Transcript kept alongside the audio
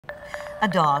A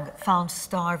dog found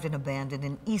starved and abandoned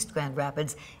in East Grand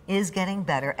Rapids is getting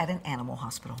better at an animal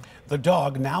hospital. The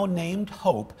dog, now named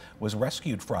Hope, was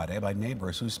rescued Friday by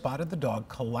neighbors who spotted the dog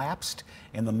collapsed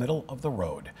in the middle of the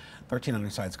road. 13 on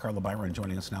your side's Carla Byron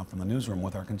joining us now from the newsroom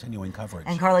with our continuing coverage.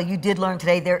 And Carla, you did learn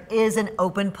today there is an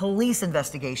open police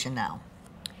investigation now.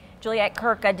 Juliette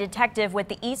Kirk, a detective with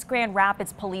the East Grand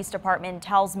Rapids Police Department,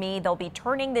 tells me they'll be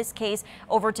turning this case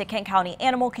over to Kent County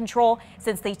Animal Control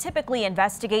since they typically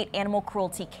investigate animal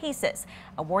cruelty cases.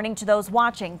 A warning to those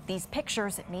watching, these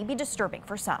pictures may be disturbing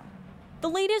for some. The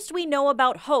latest we know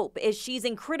about Hope is she's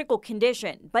in critical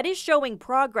condition, but is showing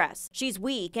progress. She's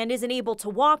weak and isn't able to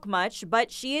walk much,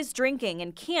 but she is drinking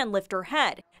and can lift her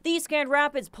head. The East Grand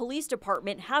Rapids Police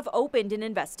Department have opened an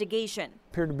investigation.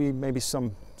 Appeared to be maybe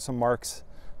some marks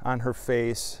on her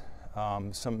face,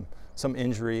 some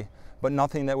injury, but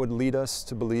nothing that would lead us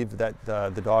to believe that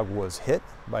the dog was hit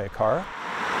by a car.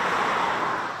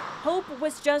 Hope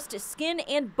was just skin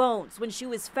and bones when she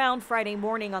was found Friday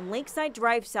morning on Lakeside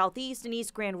Drive Southeast in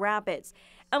East Grand Rapids.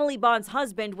 Emily Bond's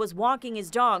husband was walking his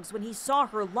dogs when he saw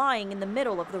her lying in the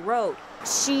middle of the road.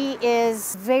 She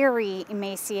is very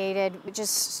emaciated,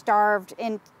 just starved,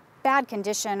 in bad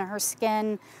condition. Her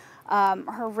skin,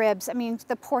 her ribs, I mean,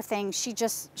 the poor thing, she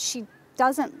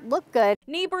doesn't look good.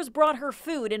 Neighbors brought her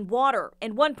food and water,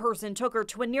 and one person took her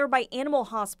to a nearby animal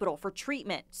hospital for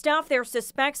treatment. Staff there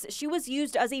suspects she was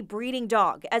used as a breeding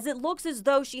dog, as it looks as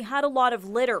though she had a lot of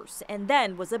litters and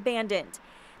then was abandoned.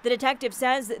 The detective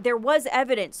says there was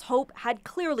evidence Hope had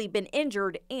clearly been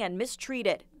injured and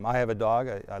mistreated. I have a dog,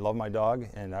 I love my dog,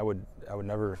 and I would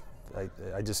never,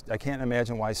 I can't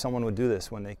imagine why someone would do this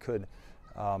when they could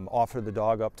offer the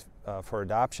dog up for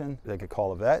adoption. They could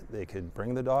call a vet, they could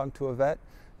bring the dog to a vet,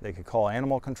 they could call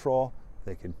animal control,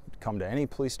 they could come to any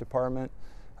police department,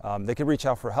 they could reach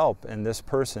out for help, and this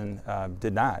person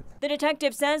did not. The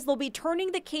detective says they'll be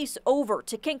turning the case over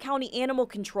to Kent County Animal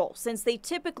Control since they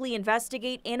typically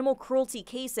investigate animal cruelty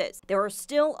cases. There are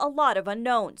still a lot of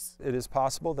unknowns. It is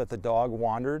possible that the dog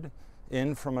wandered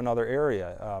in from another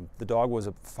area. The dog was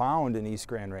found in East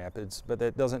Grand Rapids, but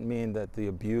that doesn't mean that the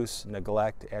abuse,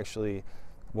 neglect actually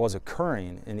was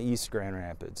occurring in East Grand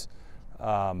Rapids.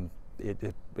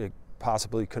 It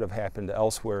possibly could have happened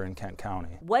elsewhere in Kent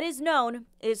County. What is known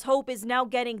is Hope is now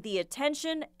getting the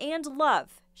attention and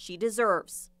love she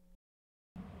deserves.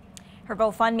 Her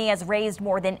GoFundMe has raised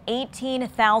more than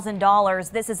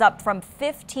 $18,000. This is up from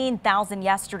 $15,000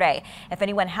 yesterday. If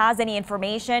anyone has any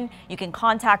information, you can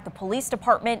contact the police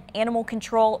department, animal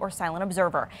control, or Silent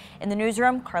Observer. In the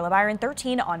newsroom, Carla Byron,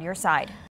 13 on your side.